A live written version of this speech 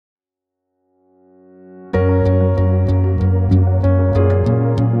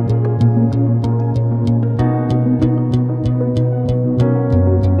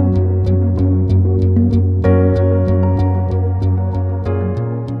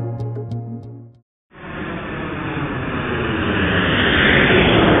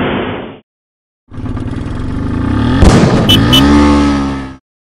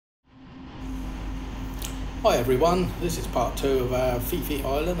everyone, this is part 2 of our Phi Phi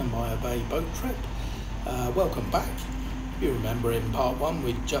Island and Maya Bay boat trip. Welcome back. If you remember, in part 1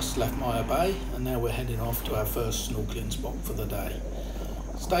 we just left Maya Bay and now we're heading off to our first snorkeling spot for the day.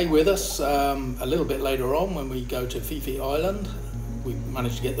 Stay with us a little bit later on when we go to Phi Phi Island. We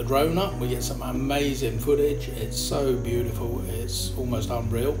managed to get the drone up, we get some amazing footage. It's so beautiful, it's almost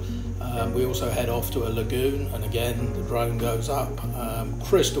unreal. We also head off to a lagoon, and again the drone goes up.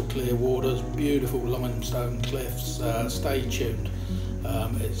 Crystal clear waters, beautiful limestone cliffs. Stay tuned.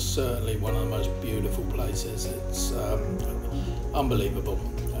 It's certainly one of the most beautiful places. It's unbelievable.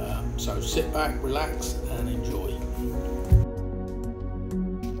 So sit back, relax and enjoy.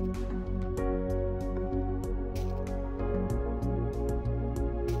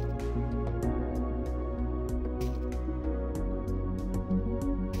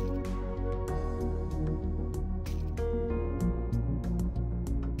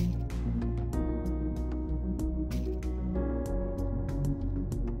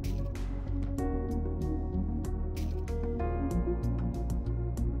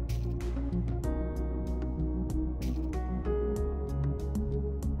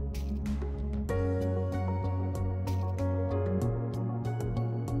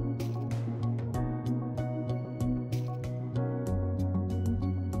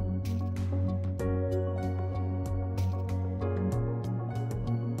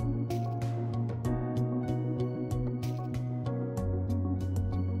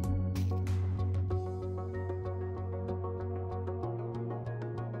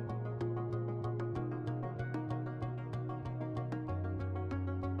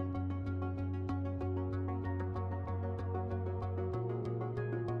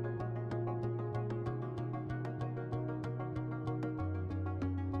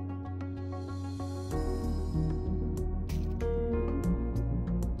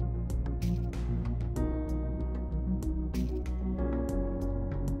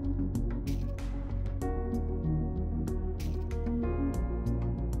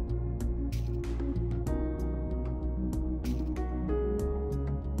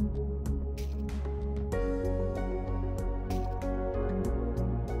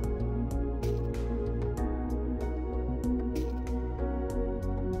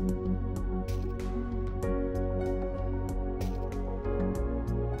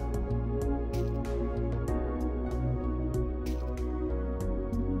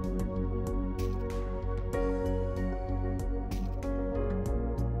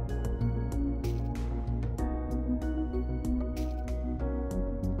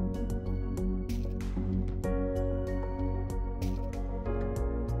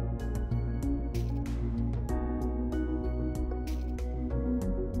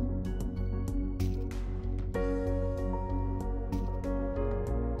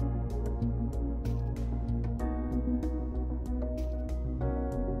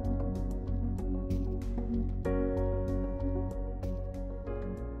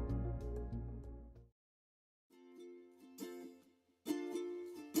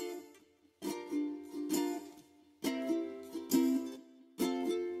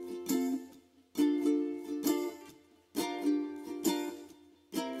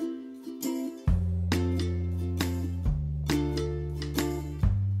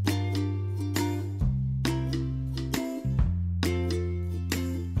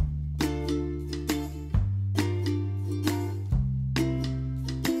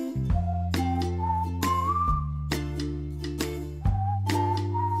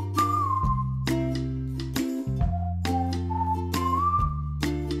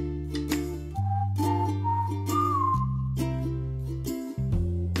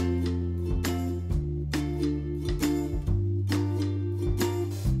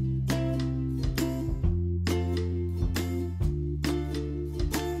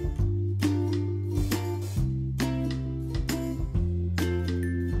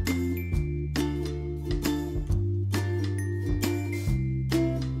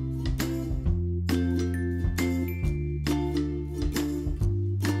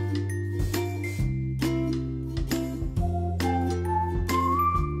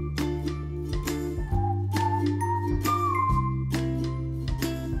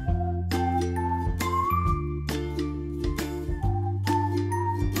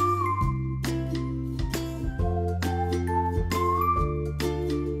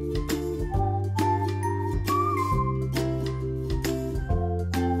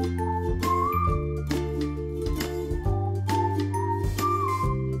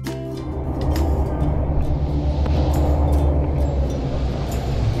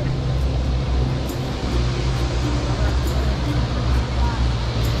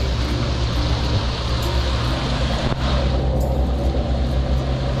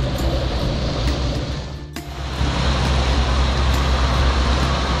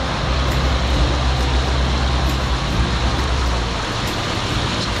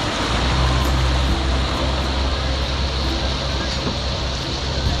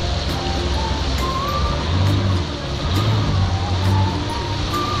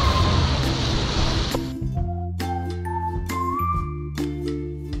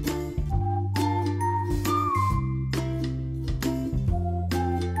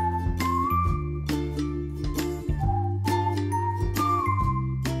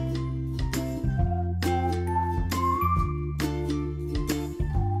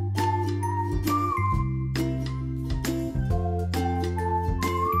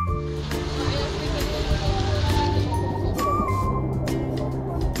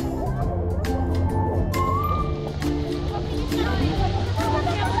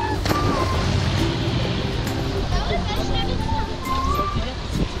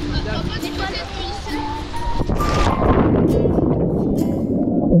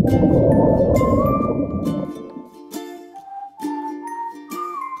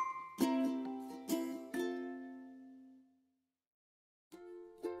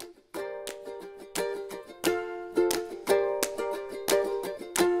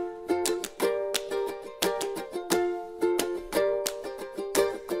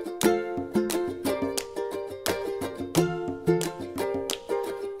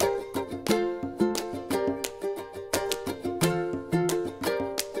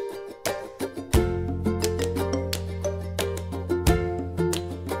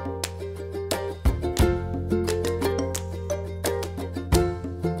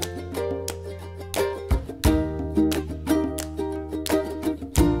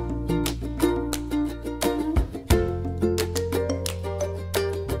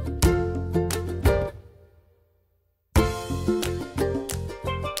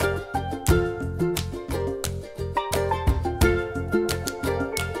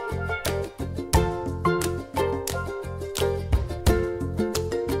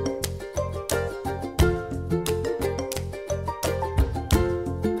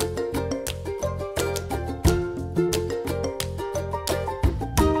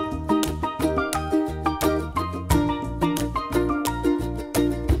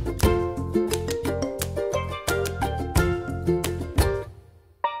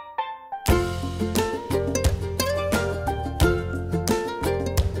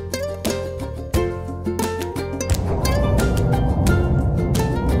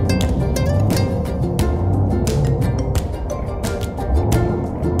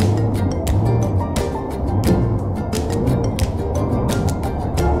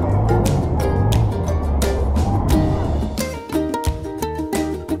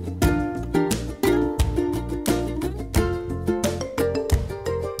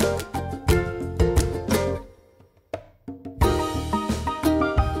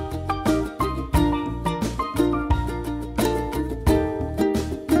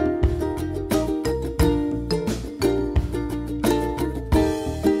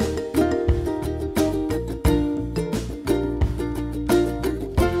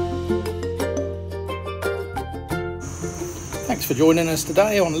 thanks for joining us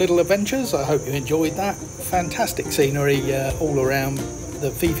today on Little Adventures. I hope you enjoyed that. Fantastic scenery all around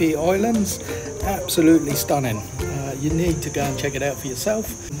the Phi Phi Islands. Absolutely stunning. You need to go and check it out for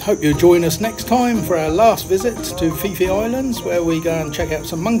yourself. Hope you'll join us next time for our last visit to Phi Phi Islands, where we go and check out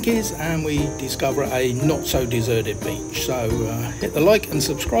some monkeys and we discover a not so deserted beach. So hit the like and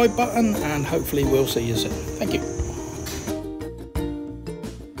subscribe button, and hopefully we'll see you soon. Thank you.